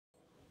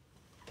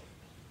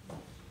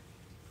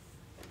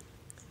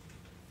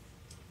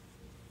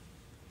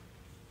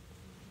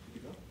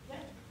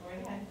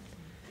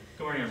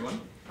morning,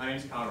 everyone. My name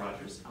is Kyle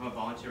Rogers. I'm a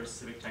volunteer with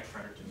Civic Tech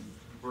Fredericton.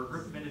 We're a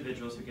group of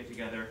individuals who get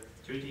together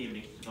Tuesday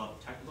evening to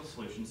develop technical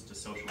solutions to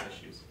social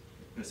issues.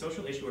 And the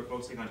social issue we're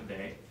focusing on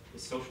today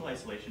is social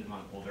isolation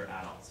among older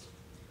adults.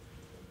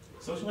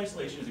 Social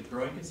isolation is a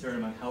growing concern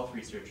among health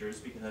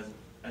researchers because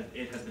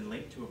it has been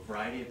linked to a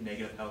variety of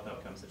negative health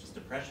outcomes such as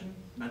depression,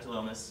 mental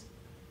illness,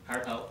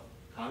 heart health,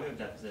 cognitive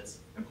deficits,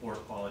 and poor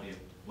quality of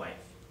life.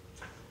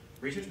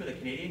 Research by the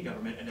Canadian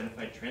government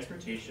identified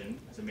transportation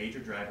as a major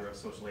driver of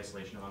social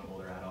isolation among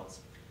older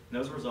adults. And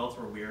those results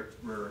were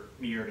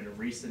mirrored in a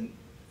recent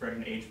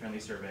Fredericton age-friendly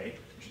survey,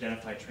 which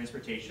identified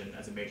transportation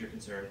as a major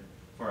concern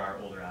for our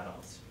older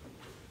adults.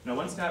 Now,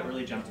 one stat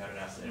really jumped out at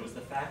us, and it was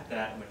the fact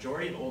that a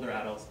majority of older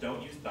adults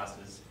don't use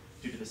buses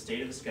due to the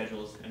state of the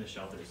schedules and the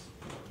shelters.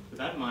 With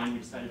that in mind, we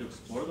decided to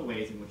explore the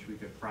ways in which we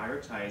could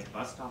prioritize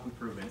bus stop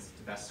improvements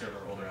to best serve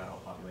our older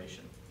adult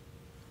population.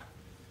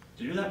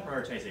 To do that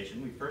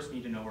prioritization, we first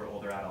need to know where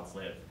older adults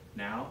live,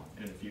 now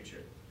and in the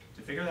future.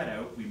 To figure that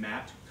out, we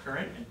mapped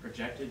current and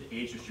projected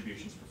age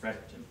distributions for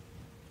Fredericton.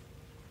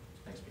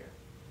 Thanks, Pierre.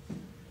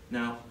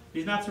 Now,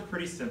 these maps are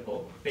pretty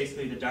simple.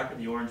 Basically, the darker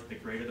the orange, the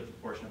greater the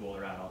proportion of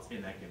older adults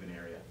in that given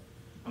area.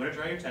 I'm going to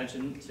draw your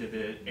attention to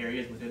the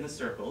areas within the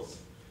circles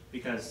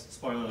because,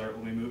 spoiler alert,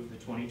 when we move to the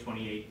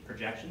 2028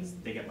 projections,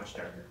 they get much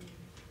darker.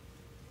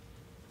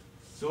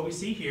 So what we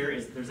see here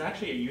is there's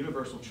actually a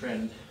universal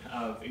trend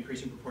of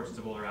increasing proportions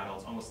of older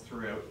adults almost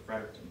throughout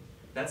Fredericton.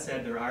 That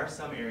said, there are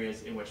some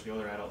areas in which the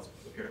older adults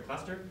appear to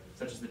cluster,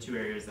 such as the two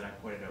areas that I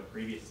pointed out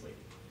previously.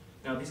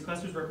 Now, these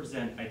clusters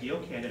represent ideal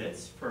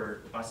candidates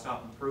for bus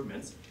stop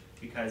improvements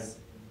because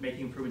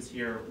making improvements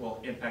here will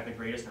impact the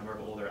greatest number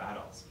of older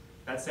adults.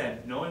 That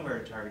said, knowing where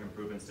to target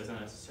improvements does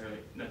not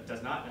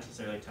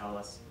necessarily tell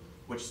us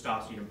which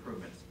stops need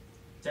improvements.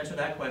 To answer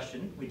that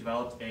question, we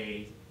developed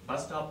a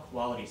bus stop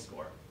quality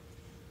score.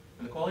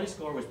 And the quality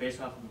score was based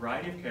off a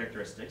variety of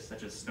characteristics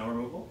such as snow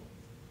removal,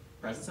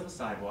 presence of a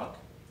sidewalk,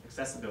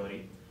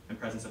 accessibility, and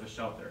presence of a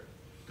shelter.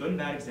 Good and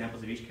bad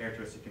examples of each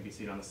characteristic can be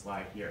seen on the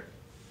slide here.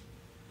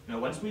 Now,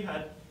 once we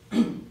had,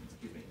 a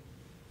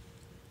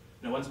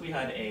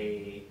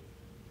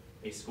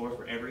score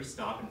for every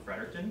stop in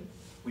Fredericton,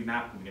 we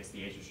mapped them against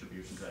the age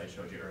distributions that I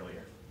showed you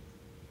earlier.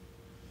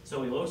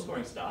 So a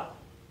low-scoring stop,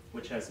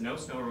 which has no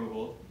snow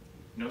removal,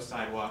 no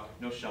sidewalk,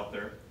 no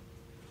shelter,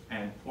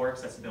 and poor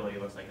accessibility,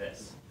 looks like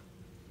this.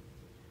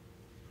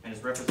 And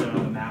is represented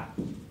on the map.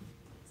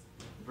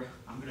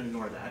 I'm going to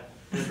ignore that.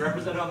 It is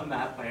represented on the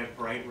map by a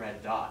bright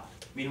red dot.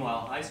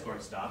 Meanwhile, a high-scoring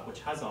stop, which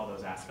has all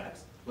those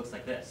aspects, looks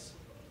like this,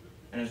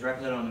 and is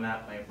represented on the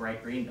map by a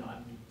bright green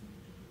dot.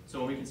 So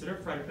when we consider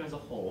Fredericton as a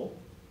whole,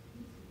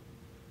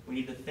 we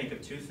need to think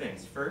of two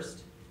things.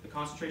 First, the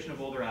concentration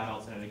of older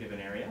adults in a given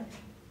area,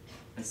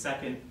 and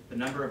second, the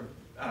number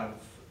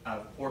of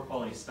poor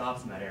quality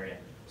stops in that area.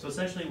 So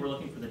essentially, we're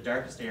looking for the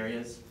darkest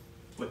areas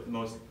with the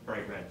most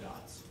bright red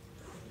dots.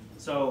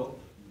 So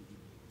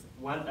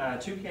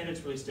two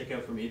candidates really stick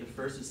out for me. The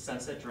first is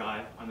Sunset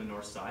Drive on the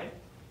north side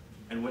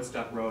and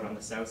Woodstock Road on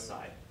the south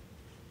side.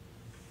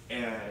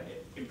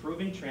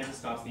 Improving transit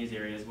stops in these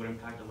areas would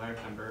impact a large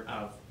number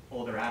of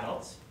older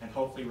adults and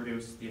hopefully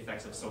reduce the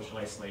effects of social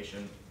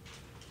isolation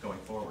going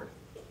forward.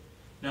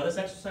 Now, this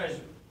exercise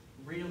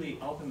really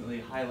ultimately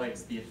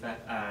highlights the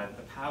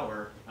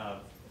power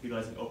of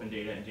utilizing open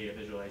data and data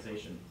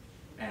visualization.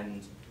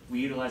 And we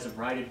utilize a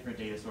variety of different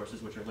data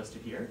sources which are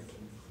listed here.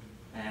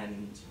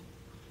 And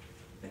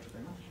thank you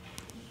very much.